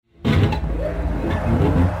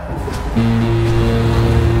Here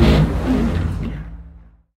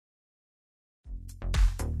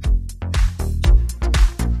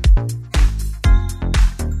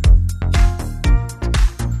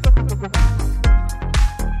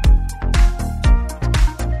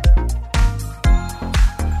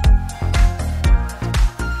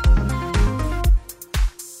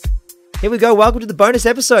we go. Welcome to the bonus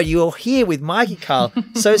episode. You're here with Mikey Carl,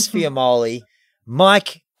 Sophia Molly,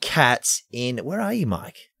 Mike Katz in... Where are you,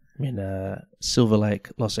 Mike? I'm in Silver Lake,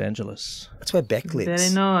 Los Angeles. That's where Beck lives.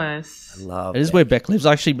 Very nice. I love It is Beck. where Beck lives.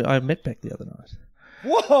 Actually, I met Beck the other night.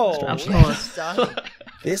 Whoa! Of course.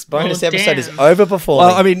 This bonus Oh, episode is damn. overperforming.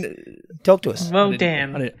 Well, I mean... Talk to us. Well, I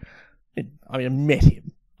damn. I met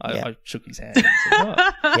him. Yeah. I shook his hand. And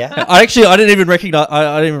said, "Oh." Yeah? I didn't even recognize.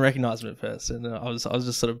 I didn't even recognize him at first, and I was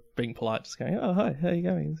just sort of being polite, just going, "Oh, hi, how you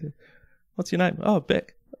going? What's your name? Oh,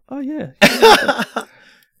 Beck. Oh, yeah."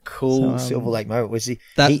 Cool So, Silver Lake moment. Was he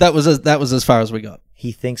That was as far as we got.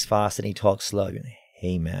 He thinks fast and he talks slow.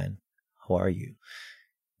 Hey, man, how are you?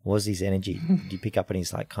 What was his energy? Did you pick up on his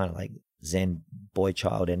kind of like Zen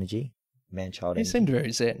boy-child energy? Man-child He energy? seemed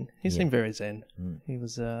very zen. He Yeah. seemed very zen. Mm. He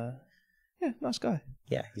was, nice guy.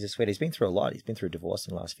 Yeah, he's a sweat. He's been through a lot. He's been through a divorce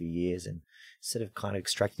in the last few years and sort of kind of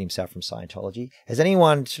extracted himself from Scientology. Has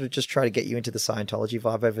anyone sort of just tried to get you into the Scientology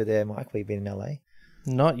vibe over there, Mike, where you've been in LA?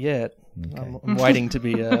 Not yet. Okay. I'm waiting to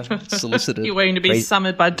be solicited. You're waiting to be Praise-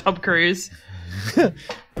 summoned by Tom Cruise. Join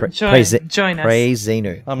us. Praise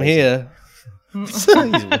Xenu. I'm here. He's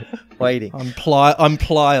waiting. I'm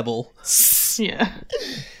pliable. Yeah.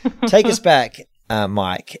 Take us back,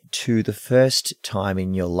 Mike, to the first time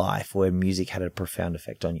in your life where music had a profound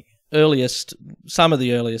effect on you. Some of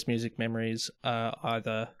the earliest music memories are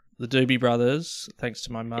either the Doobie Brothers, thanks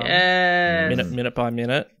to my mum, Yes. minute by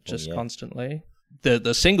minute, just yeah. constantly.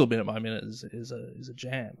 The single minute by minute is a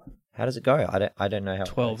jam. How does it go? I don't know how.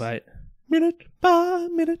 12/8. Minute by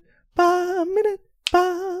minute by minute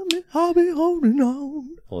by minute, I'll be holding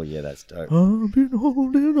on. Oh yeah, that's dope. I've been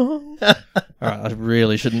holding on. All right, I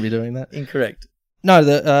really shouldn't be doing that. Incorrect. No,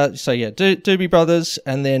 Doobie Brothers,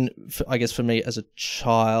 and then I guess for me as a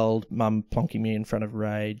child, mum plonking me in front of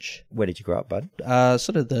Rage. Where did you grow up, bud?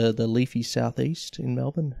 Sort of the leafy southeast in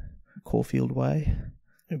Melbourne, Caulfield Way.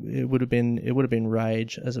 It would have been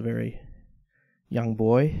Rage as a very young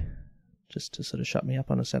boy, just to sort of shut me up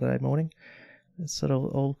on a Saturday morning. It's sort of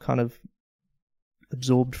all kind of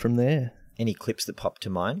absorbed from there. Any clips that pop to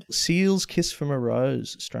mind? Seal's "Kiss from a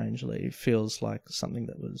Rose," strangely, feels like something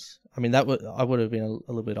that was... I mean, I would have been a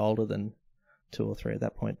little bit older than 2 or 3 at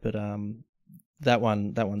that point, but that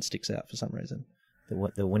one sticks out for some reason.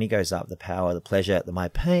 When he goes up, the power, the pleasure, my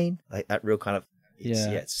pain, like that real kind of...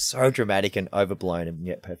 It's so dramatic and overblown and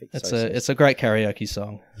yet perfect. It's a great karaoke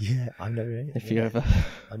song. Yeah, I've never...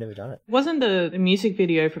 I've never done it. Wasn't the music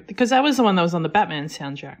video... Because that was the one that was on the Batman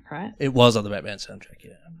soundtrack, right? It was on the Batman soundtrack,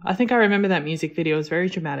 yeah. I think I remember that music video. It was very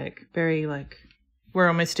dramatic. Very, we're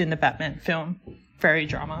almost in the Batman film. Very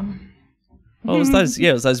drama. Well, it was those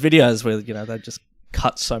videos where, they just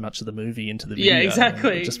cut so much of the movie into the video. Yeah,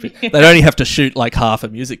 exactly. They'd only have to shoot half a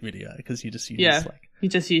music video because you just use you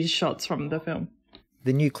just use shots from the film.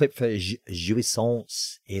 The new clip for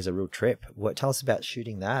Jouissance is a real trip. Tell us about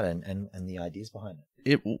shooting that and the ideas behind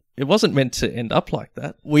it. It wasn't meant to end up like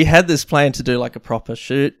that. We had this plan to do a proper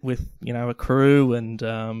shoot with, a crew and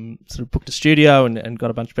sort of booked a studio and got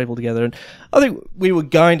a bunch of people together. And I think we were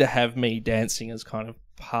going to have me dancing as kind of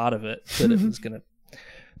part of it, but it was going to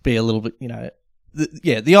be a little bit,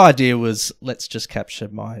 the idea was let's just capture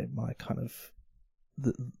my kind of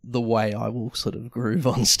the way I will sort of groove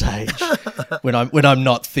on stage when I'm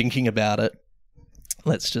not thinking about it.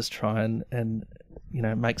 Let's just try and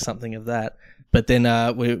make something of that. But then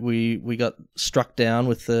we got struck down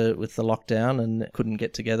with the lockdown and couldn't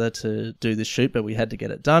get together to do this shoot, but we had to get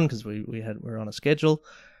it done because we were on a schedule.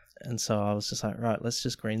 And so I was just like, right, let's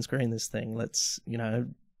just green screen this thing. Let's,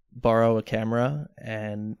 borrow a camera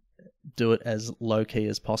and do it as low key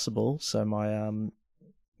as possible. So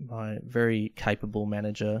my very capable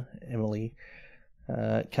manager, Emily,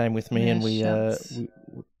 came with me, and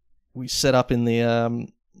we set up in the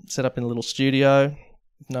little studio,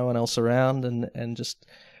 no one else around, and just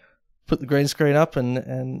put the green screen up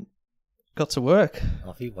and got to work.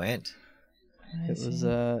 Off he went. It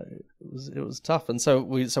was tough, and so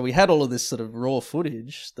we had all of this sort of raw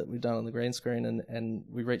footage that we'd done on the green screen, and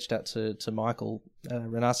we reached out to Michael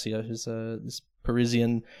Renasio, who's this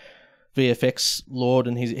Parisian VFX lord,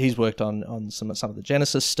 and he's worked on some of the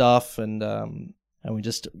Genesis stuff, and we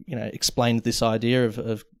just explained this idea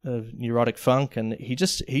of neurotic funk, and he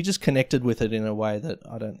just connected with it in a way that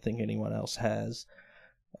I don't think anyone else has,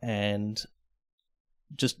 and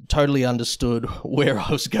just totally understood where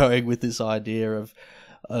I was going with this idea of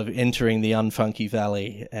entering the unfunky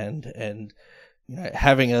valley and you know,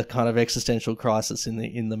 having a kind of existential crisis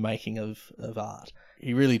in the making of art.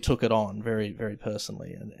 He really took it on very, very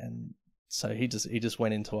personally, and so he just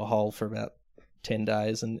went into a hole for about 10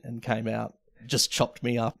 days and came out, just chopped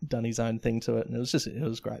me up, done his own thing to it, and it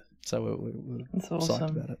was great. So we're That's psyched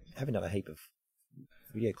awesome. about it. I have another heap of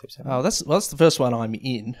video clips. haven't Oh, that's the first one I'm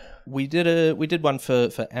in. We did one for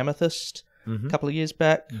Amethyst Mhm. a couple of years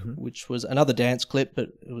back, Mhm. which was another dance clip, but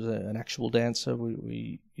it was an actual dancer.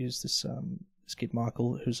 We used this kid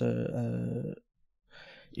Michael, who's a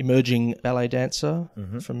emerging ballet dancer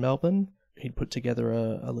Mhm. from Melbourne. He'd put together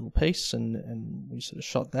a little piece, and we sort of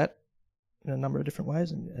shot that in a number of different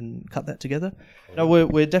ways and cut that together. No,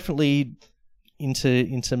 we're definitely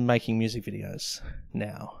into making music videos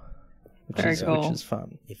now, Very cool. which is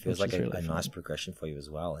fun. It feels which like is a, really a fun. nice progression for you as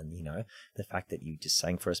well. And, you know, the fact that you just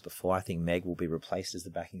sang for us before, I think Meg will be replaced as the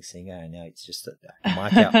backing singer, and now it's just a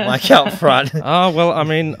mic out front. Oh well, I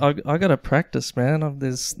mean, I got to practice, man.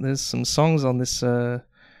 There's some songs on this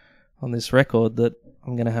record that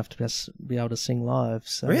I'm gonna have to be able to sing live.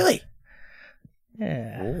 So. Really?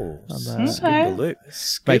 Yeah. Oh, I'm, scoop the loop.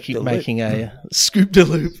 Scoop the loop. Making a scoop de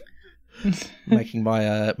loop. Making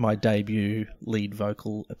my debut lead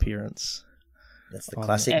vocal appearance. That's the on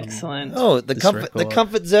classic. Excellent. Oh, the This the record.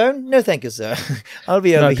 comfort zone? No, thank you, sir. I'll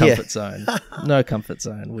be over No here. comfort zone. No comfort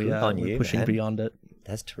zone. Good on We're you, pushing man. beyond it.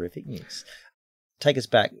 That's terrific news. Take us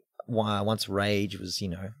back. Once Rage was, you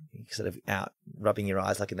know, sort of out rubbing your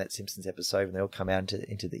eyes like in that Simpsons episode when they all come out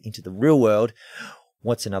into the real world.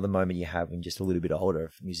 What's another moment you have when just a little bit older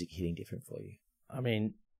of music hitting different for you? I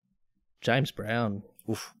mean, James Brown.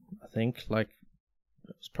 Oof. I think like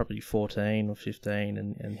it was probably 14 or 15,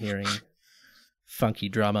 and hearing Funky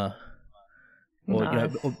Drummer, or you know,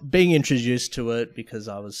 Nice. or being introduced to it because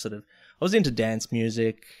I was into dance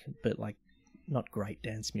music, but like not great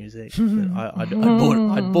dance music. But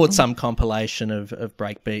I'd bought some compilation of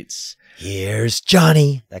break beats. Here's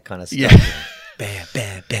Johnny. That kind of stuff. Yeah. Bam,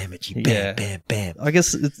 bam, bam, at you. Yeah. Bam, bam, bam. I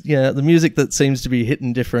guess it's the music that seems to be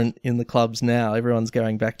hitting different in the clubs now. Everyone's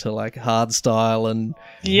going back to like hard style and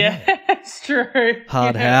Yeah, it's true.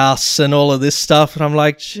 hard Yeah. house and all of this stuff, and I'm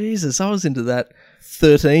like, Jesus, I was into that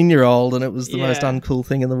 13-year-old, and it was the most Yeah. uncool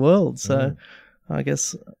thing in the world. So I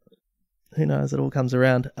guess who knows? It all comes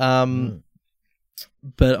around.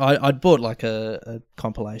 But I'd bought like a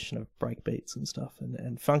compilation of breakbeats and stuff,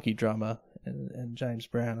 and Funky Drummer and James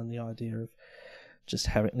Brown, and the idea of just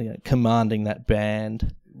having commanding that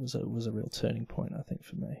band was a real turning point, I think,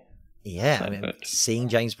 for me. Yeah, I mean, Perfect. seeing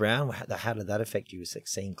James Brown, how did that affect you? Was like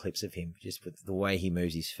seeing clips of him, just with the way he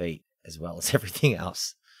moves his feet as well as everything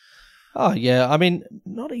else. Oh yeah, I mean,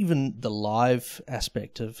 not even the live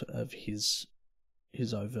aspect of his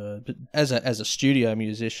overt, but as a studio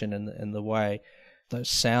musician and the way those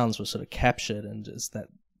sounds were sort of captured, and just that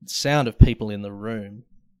sound of people in the room.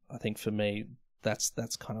 I think for me, that's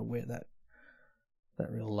kind of where that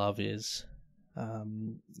real love is.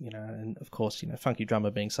 And of course, Funky Drummer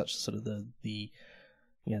being such sort of the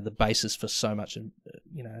basis for so much of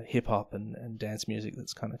hip hop and dance music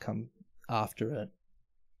that's kind of come after it.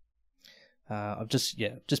 I've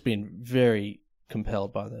just been very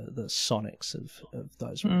compelled by the sonics of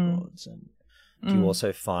those records. And Do you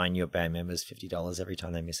also fine your band members $50 every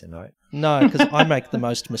time they miss a note? no, because I make the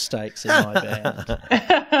most mistakes in my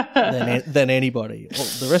band than anybody. Well,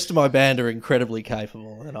 the rest of my band are incredibly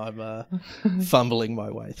capable, and I'm fumbling my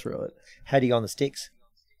way through it. How do you go on the sticks?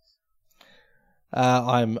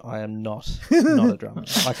 I am not a drummer.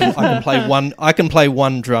 I can play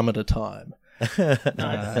one drum at a time.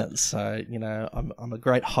 So I'm a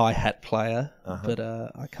great hi-hat player, but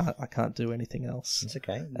I can't do anything else It's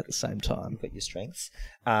okay. at the same time. You've got your strengths.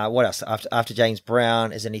 What else? After James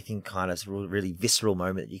Brown, is anything kind of really visceral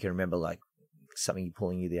moment that you can remember, like something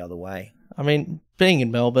pulling you the other way? I mean, being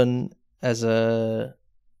in Melbourne as a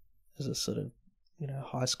sort of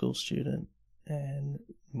high school student, and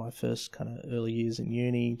my first kind of early years in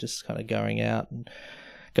uni, just kind of going out and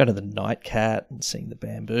going to the Night Cat and seeing the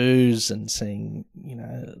Bamboos and seeing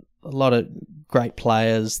a lot of great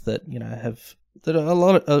players that a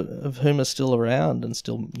lot of whom are still around and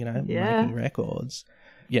still making records.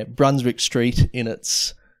 Yeah, Brunswick Street in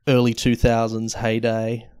its early 2000s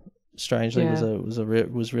heyday, strangely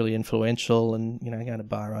was really influential, and going to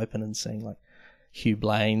Bar Open and seeing like Hugh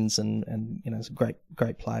Blaines and some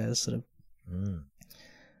great players sort of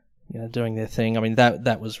doing their thing. I mean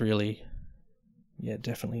that was really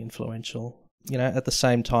definitely influential. At the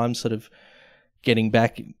same time, sort of getting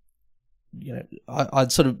back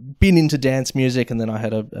I'd sort of been into dance music, and then I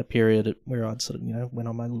had a period where I'd sort of, went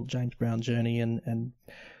on my little James Brown journey and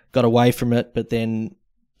got away from it, but then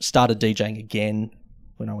started DJing again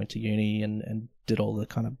when I went to uni and did all the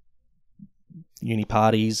kind of uni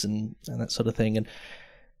parties and that sort of thing,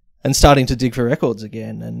 and starting to dig for records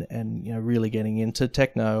again, and really getting into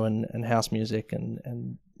techno and house music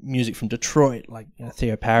and music from Detroit, like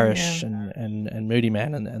Theo Parrish and Moody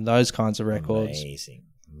Man and those kinds of records. Amazing.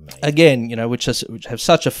 Again, which have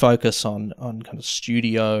such a focus on kind of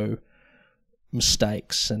studio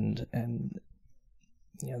mistakes and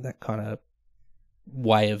that kind of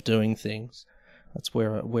way of doing things. That's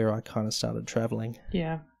where I kind of started traveling.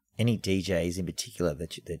 Yeah. Any DJs in particular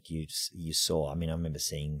that you saw? I mean, I remember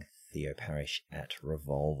seeing Theo Parrish at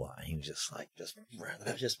Revolver, and he was just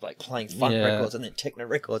like playing funk records and then techno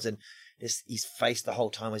records, and his face the whole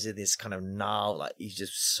time was in this kind of gnarl, like he's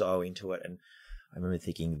just so into it. And I remember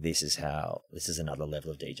thinking, this is another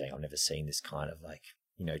level of DJing. I've never seen this kind of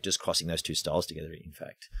just crossing those two styles together. In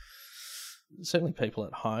fact, certainly people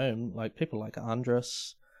at home, like people like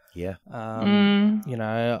Andres. Yeah.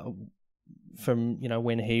 From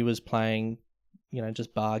when he was playing,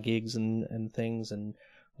 just bar gigs and things, and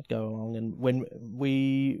I'd go along. And when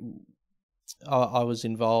I was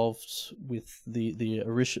involved with the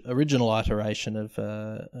original iteration of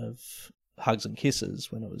Hugs and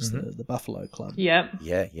Kisses when it was the Buffalo Club. Yep.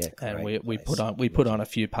 Yeah. And we put on a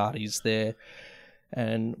few parties there,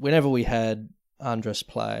 and whenever we had Andres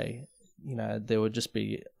play, there would just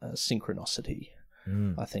be a synchronicity.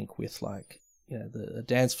 I think with the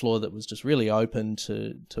dance floor that was just really open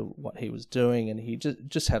to what he was doing, and he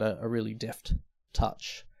just had a really deft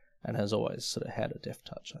touch, and has always sort of had a deft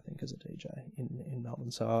touch, I think, as a DJ in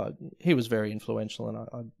Melbourne. So he was very influential, and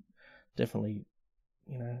I definitely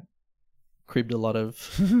cribbed a lot of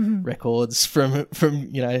records from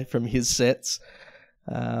his sets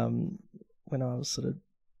when I was sort of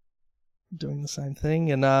doing the same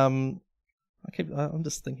thing. And I'm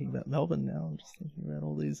just thinking about Melbourne now. I'm just thinking about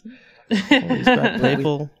all these great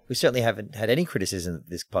people. We certainly haven't had any criticism that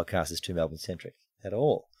this podcast is too Melbourne centric at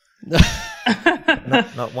all.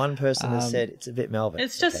 not one person has said it's a bit Melbourne.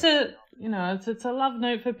 It's just it's a love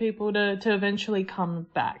note for people to eventually come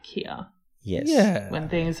back here. Yes. Yeah. When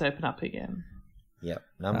things open up again. Yep.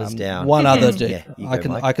 Numbers down. One other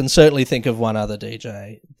I can certainly think of one other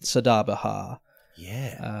DJ, Sardar Bahar.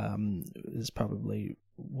 Yeah. Is probably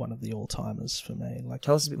one of the all-timers for me.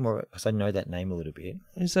 Tell us a bit more, because I know that name a little bit.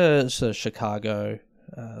 He's a Chicago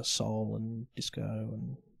soul and disco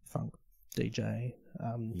and funk DJ.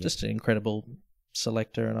 Just an incredible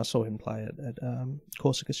selector, and I saw him play at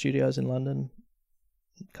Corsica Studios in London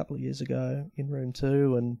a couple of years ago in Room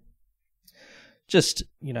 2, and just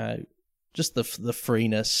the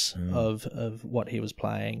freeness of what he was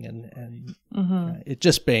playing, and it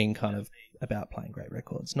just being kind of about playing great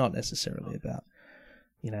records, not necessarily about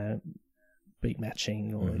beat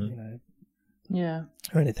matching or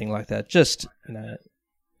or anything like that. Just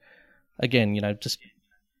again, just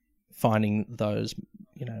finding those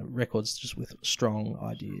records just with strong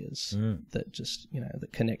ideas that just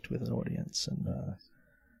that connect with an audience, and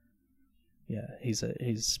he's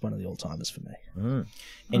one of the all-timers for me.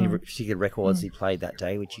 Any particular records he played that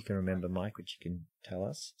day which you can remember, Mike, which you can tell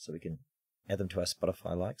us so we can add them to our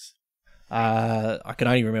Spotify likes? I can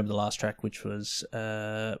only remember the last track, which was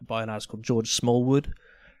by an artist called George Smallwood,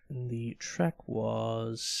 and the track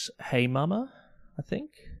was "Hey Mama," I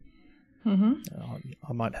think.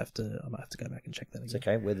 I might have to go back and check that again. It's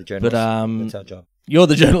okay. We're the journalists. But that's our job. You're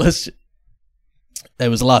the journalist. It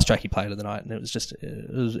was the last track he played of the night, and it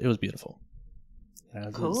was beautiful.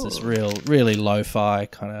 Cool. It's this really lo-fi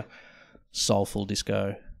kind of soulful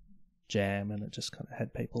disco jam, and it just kind of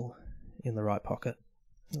had people in the right pocket.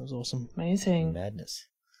 It was awesome. Amazing. Madness.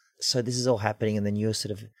 So this is all happening, and then you're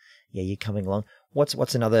sort of, you're coming along.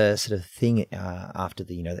 What's another sort of thing after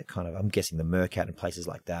the, that kind of, I'm guessing the Mercat and places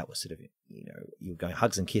like that was sort of, you were going,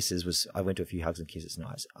 Hugs and Kisses I went to a few Hugs and Kisses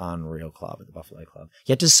nights, unreal club at the Buffalo Club.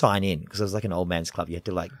 You had to sign in because it was like an old man's club. You had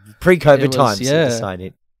to pre-COVID times, you had to sign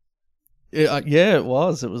in. It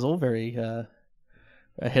was. It was all very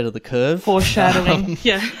ahead of the curve. Foreshadowing.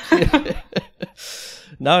 Yeah.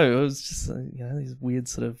 No, it was just these weird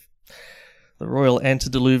sort of the Royal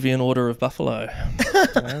Antediluvian Order of Buffalo.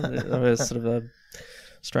 It was sort of a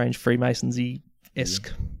strange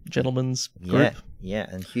Freemasons-y-esque gentleman's group. Yeah,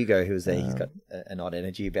 and Hugo, who was there, he's got an odd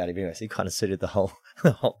energy about him anyway, so he kind of suited the whole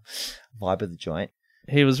vibe of the joint.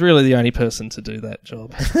 He was really the only person to do that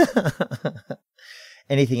job.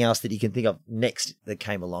 Anything else that you can think of next that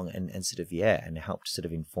came along and sort of, and helped sort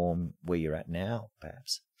of inform where you're at now,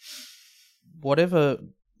 perhaps? Whatever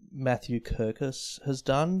Matthew Kirkus has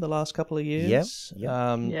done the last couple of years. Yep.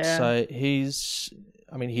 So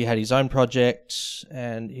he had his own project,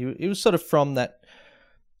 and he was sort of from that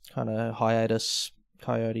kind of hiatus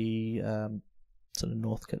Coyote sort of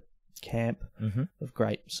North camp of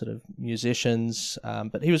great sort of musicians.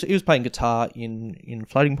 But he was playing guitar in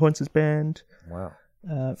Floating Points' band. Wow.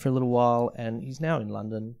 For a little while, and he's now in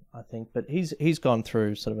London, I think. But he's gone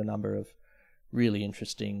through sort of a number of really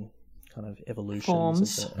interesting kind of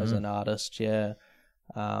evolutions as an artist, yeah.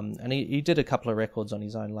 And he did a couple of records on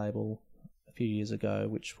his own label a few years ago,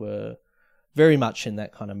 which were very much in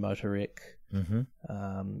that kind of Motoric,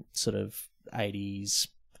 sort of 80s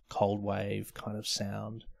cold wave kind of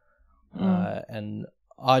sound. And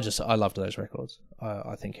I loved those records.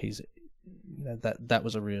 I think that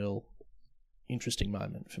was a real interesting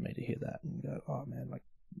moment for me to hear that and go, oh man, like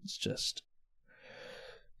it's just,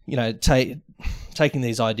 taking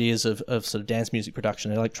these ideas of sort of dance music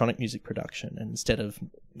production, electronic music production, and instead of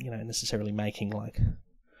necessarily making like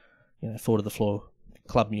four to the floor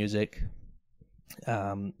club music,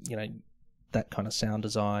 that kind of sound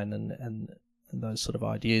design and those sort of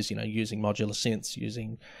ideas, using modular synths,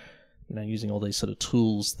 using all these sort of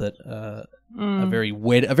tools that are very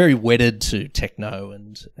wedded to techno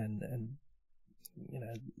and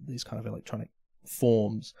these kind of electronic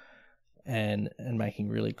forms, and making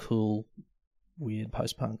really cool, weird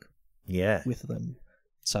post-punk with them.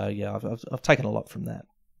 So yeah, I've taken a lot from that.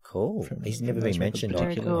 Cool. He's never been mentioned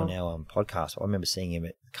on our podcast. I remember seeing him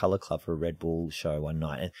at Colour Club for a Red Bull show one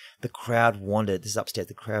night, and the crowd wanted, this is upstairs,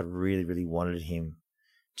 the crowd really, really wanted him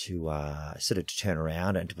to sort of to turn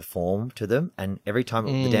around and to perform to them. And every time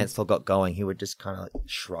the dance floor got going, he would just kind of like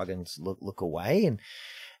shrug and look away and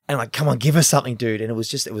like, come on, give us something, dude. And it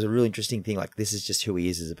was a really interesting thing. Like, this is just who he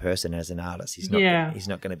is as a person, as an artist. He's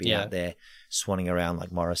not going to be out there swanning around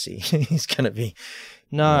like Morrissey. He's going to be.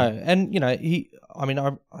 No. And, I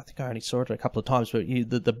think I only saw it a couple of times, but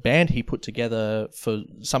the band he put together for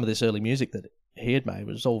some of this early music that he had made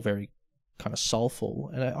was all very kind of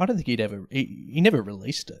soulful. And I don't think he never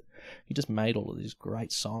released it. He just made all of these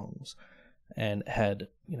great songs and had,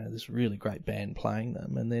 this really great band playing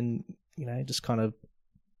them. And then, just kind of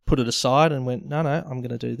put it aside and went, no, I'm going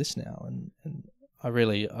to do this now. And I'm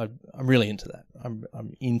really into that. I'm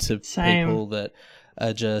into people that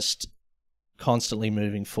are just constantly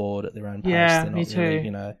moving forward at their own pace. Yeah, They're not me too.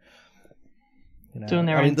 Really, doing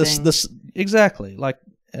their own thing. This exactly, like,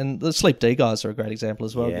 and the Sleep D guys are a great example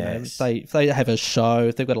as well. Yes. If they have a show,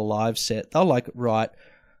 if they've got a live set, they'll like write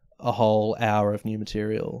a whole hour of new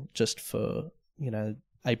material just for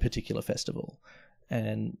a particular festival.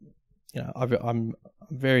 And I'm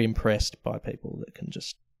very impressed by people that can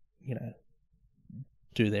just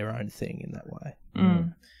do their own thing in that way.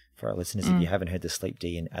 For our listeners, if you haven't heard the Sleep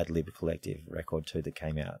D and Adlib Collective record 2 that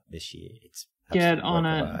came out this year, it's get on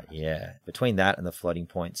it. Art. Yeah, between that and the Floating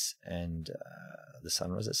Points and the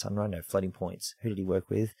Sunrise, No, Floating Points. Who did he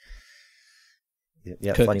work with?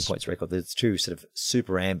 Yeah, Floating Points record. There's two sort of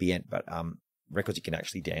super ambient, but records you can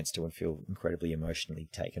actually dance to and feel incredibly emotionally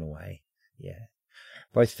taken away. Yeah.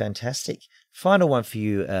 Both fantastic. Final one for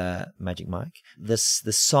you, Magic Mike. The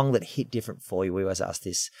song that hit different for you. We always ask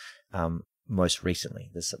this most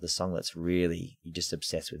recently. The song that's really you're just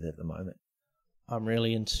obsessed with at the moment. I'm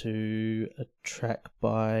really into a track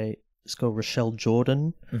by, it's called Rochelle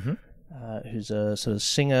Jordan, who's a sort of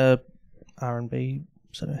singer, R&B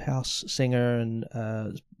sort of house singer, and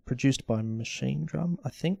produced by Machine Drum, I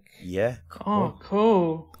think. Yeah. Oh,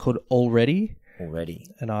 cool. Called Already.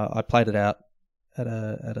 And I played it out at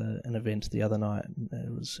an event the other night.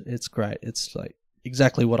 And it's great. It's like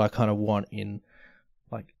exactly what I kind of want in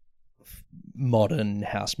like modern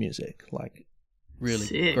house music, like really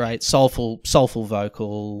Sick. Great soulful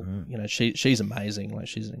vocal. She's amazing. Like,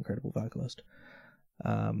 she's an incredible vocalist.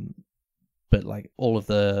 But like all of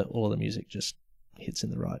the music just hits in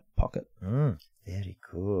the right pocket. Very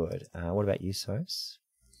good. What about you, Sos?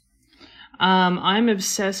 I'm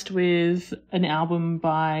obsessed with an album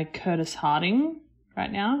by Curtis Harding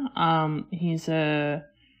right now. He's a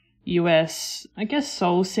US, I guess,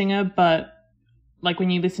 soul singer, but like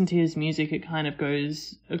when you listen to his music, it kind of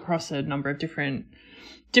goes across a number of different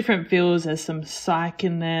feels. There's some psych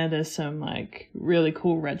in there. There's some like really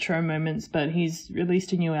cool retro moments, but he's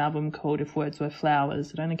released a new album called If Words Were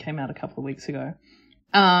Flowers. It only came out a couple of weeks ago.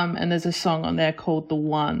 And there's a song on there called The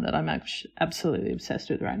One that I'm absolutely obsessed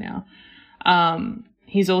with right now.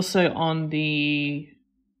 He's also on the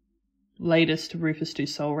latest Rufus Du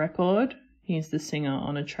Sol record. He's the singer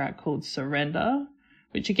on a track called Surrender,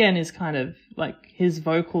 which again is kind of like his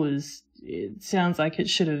vocal it sounds like it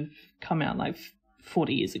should have come out like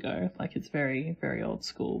 40 years ago. Like, it's very, very old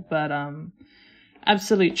school. But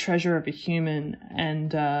absolute treasure of a human.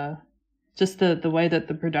 And just the way that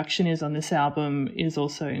the production is on this album is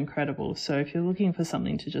also incredible. So if you're looking for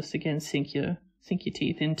something to just, again, sink your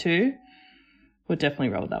teeth into, would definitely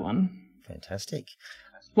roll with that one. Fantastic.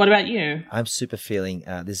 What about you? I'm super feeling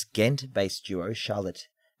this Ghent-based duo, Charlotte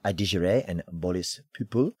Adigere and Boris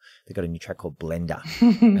Pupul. They've got a new track called Blender,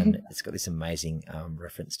 and it's got this amazing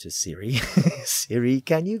reference to Siri. Siri,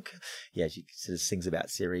 can you? Yeah, she sort of sings about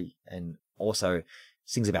Siri and also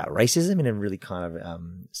sings about racism in a really kind of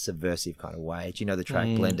subversive kind of way. Do you know the track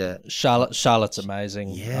Blender? Charlotte's amazing.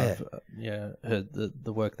 Yeah. I've heard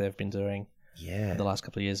the work they've been doing. Yeah, the last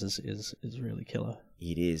couple of years is really killer.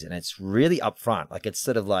 It is, and it's really upfront. Like, it's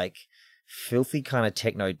sort of like filthy kind of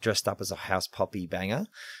techno dressed up as a house poppy banger.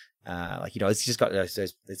 Like, you know, it's just got those,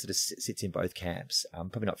 it sort of sits in both camps.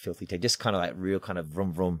 Probably not filthy tech, just kind of like real kind of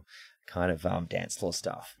vroom vroom kind of dance floor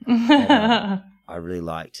stuff. And, I really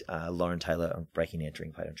liked Lauren Taylor on Breaking and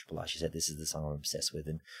Entering, played on Triple R. She said this is the song I'm obsessed with,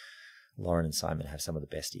 and Lauren and Simon have some of the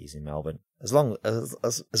best ears in Melbourne, as well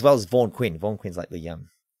as Vaughan Quinn. Vaughan Quinn's like the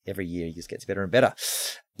every year he just gets better and better.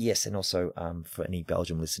 Yes, and also for any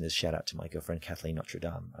Belgium listeners, shout out to my girlfriend Kathleen Notre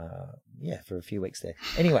Dame. For a few weeks there.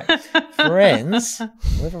 Anyway, friends,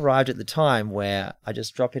 we've arrived at the time where I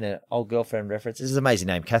just drop in an old girlfriend reference. This is an amazing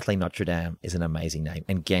name. Kathleen Notre Dame is an amazing name,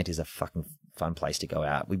 and Ghent is a fucking fun place to go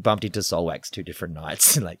out. We bumped into Soulwax 2 different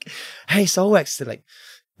nights, and like, hey, Soulwax, they're like,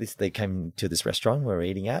 they came to this restaurant where we're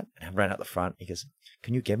eating at, and I ran out the front. He goes,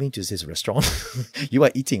 can you get me to this restaurant? You are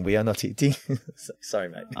eating. We are not eating. Sorry,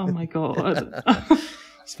 mate. Oh, my God.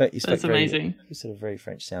 That's amazing. You're sort of very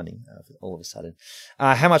French sounding all of a sudden.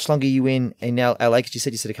 How much longer are you in LA? Because you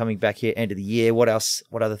said you're sort of coming back here end of the year. What else?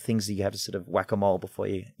 What other things do you have to sort of whack-a-mole before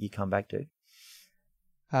you come back to?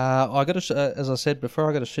 I got to, as I said before,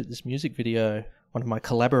 I got to shoot this music video. One of my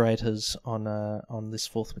collaborators on this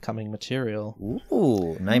forthcoming material.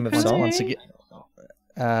 Ooh, name of song? Once again,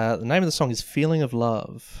 the name of the song is "Feeling of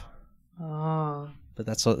Love." Oh, but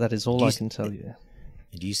that is all I can tell you.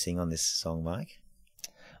 Do you sing on this song, Mike?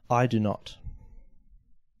 I do not.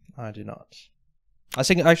 I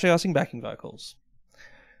sing backing vocals,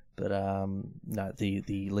 but no,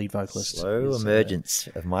 the lead vocalist. Slow emergence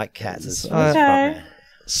of Mike Katz as okay.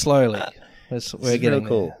 Slowly, we're getting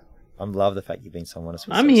cool. there. I love the fact you've been so honest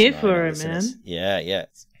with us. I'm here for it, man. Yeah,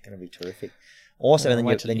 it's going to be terrific. Awesome, and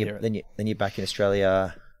then you're back in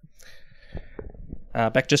Australia.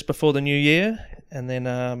 Back just before the new year, and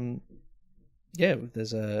then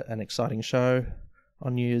there's an exciting show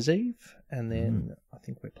on New Year's Eve, and then I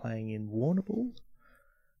think we're playing in Warrnambool.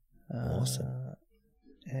 Awesome.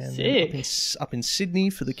 And sick. Up in Sydney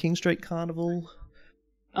for the King Street Carnival.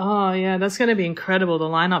 Oh yeah, that's going to be incredible. The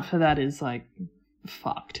lineup for that is like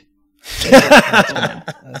fucked.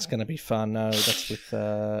 That's going to be fun. No, that's with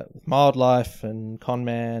Mildlife and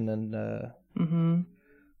Conman and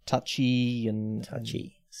Touchy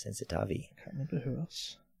Sensitavi. I can't remember who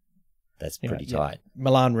else. That's pretty tight.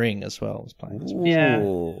 Milan Ring as well is playing. Ooh, yeah.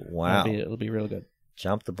 Wow. It'll be real good.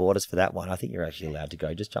 Jump the borders for that one. I think you're actually allowed to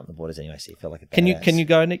go. Just jump the borders anyway, so you feel like a Can badass. you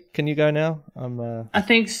go, Nick? Can you go now? I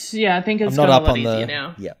think it's I'm not got up a lot on the- easier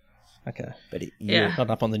now. Yeah. Okay. But Yeah. Not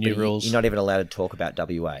up on the new rules. You're not even allowed to talk about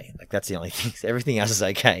WA. Like, that's the only thing. Everything else is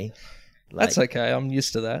okay. Like, That's okay. I'm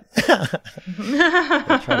used to that.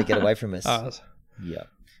 they're trying to get away from us. Yeah.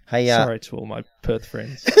 Hey, Sorry to all my Perth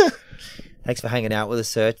friends. thanks for hanging out with us,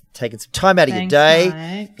 sir. Taking some time out of your Thanks,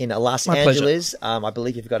 day Mike. in Los My Angeles. I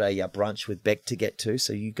believe you've got a brunch with Beck to get to,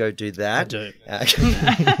 so you go do that. I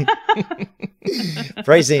do.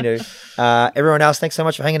 Praise Xenu. Everyone else, thanks so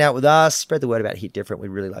much for hanging out with us. Spread the word about Hit Different. We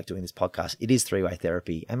really like doing this podcast. It is 3-way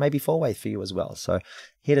therapy and maybe 4-way for you as well. So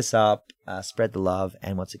hit us up, spread the love,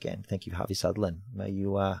 and once again, thank you, Harvey Sutherland. May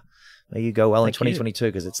you go well in 2022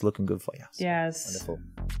 because it's looking good for you. So, Yes. wonderful.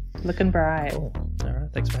 Looking bright. Cool. All right.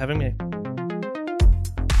 Thanks for having me.